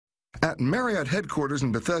At Marriott headquarters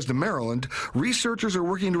in Bethesda, Maryland, researchers are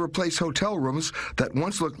working to replace hotel rooms that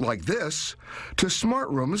once looked like this to smart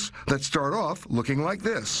rooms that start off looking like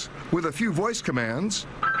this. With a few voice commands,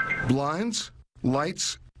 blinds,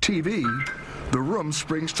 lights, TV, the room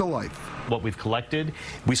springs to life. What we've collected,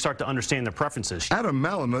 we start to understand their preferences. Adam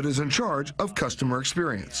Malamud is in charge of customer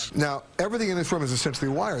experience. Now, everything in this room is essentially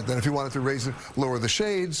wired. Then if you wanted to raise it, lower the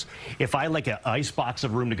shades. If I like an ice box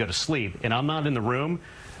of room to go to sleep and I'm not in the room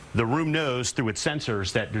knows through its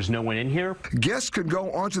sensors that there's no one in here. Guests can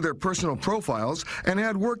go onto their personal profiles and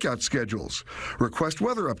add workout schedules, request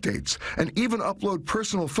weather updates, and even upload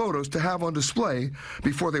personal photos to have on display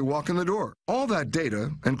before they walk in the door. All that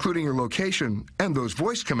data, including your location and those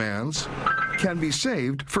voice commands, can be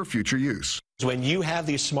saved for future use. When you have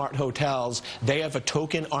these smart hotels, they have a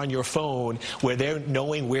token on your phone where they're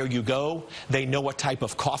knowing where you go. They know what type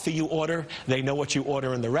of coffee you order. They know what you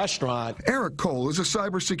order in the restaurant. Eric Cole is a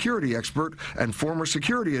cybersecurity expert and former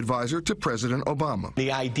security advisor to President Obama.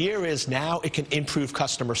 The idea is now it can improve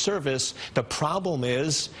customer service. The problem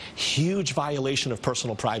is huge violation of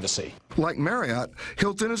personal privacy. Like Marriott,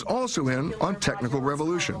 Hilton is also in on technical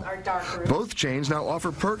revolution. Both chains now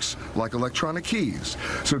offer perks like electronic keys,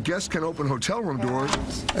 so guests can open hotel room doors.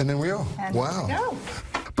 And then we go. Wow.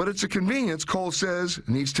 But it's a convenience Cole says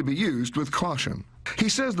needs to be used with caution. He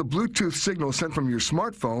says the Bluetooth signal sent from your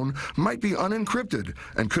smartphone might be unencrypted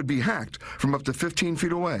and could be hacked from up to 15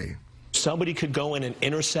 feet away. Somebody could go in and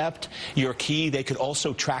intercept your key. They could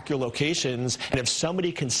also track your locations. And if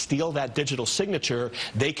somebody can steal that digital signature,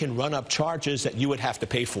 they can run up charges that you would have to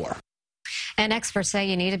pay for. And experts say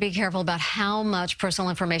you need to be careful about how much personal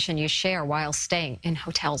information you share while staying in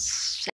hotels.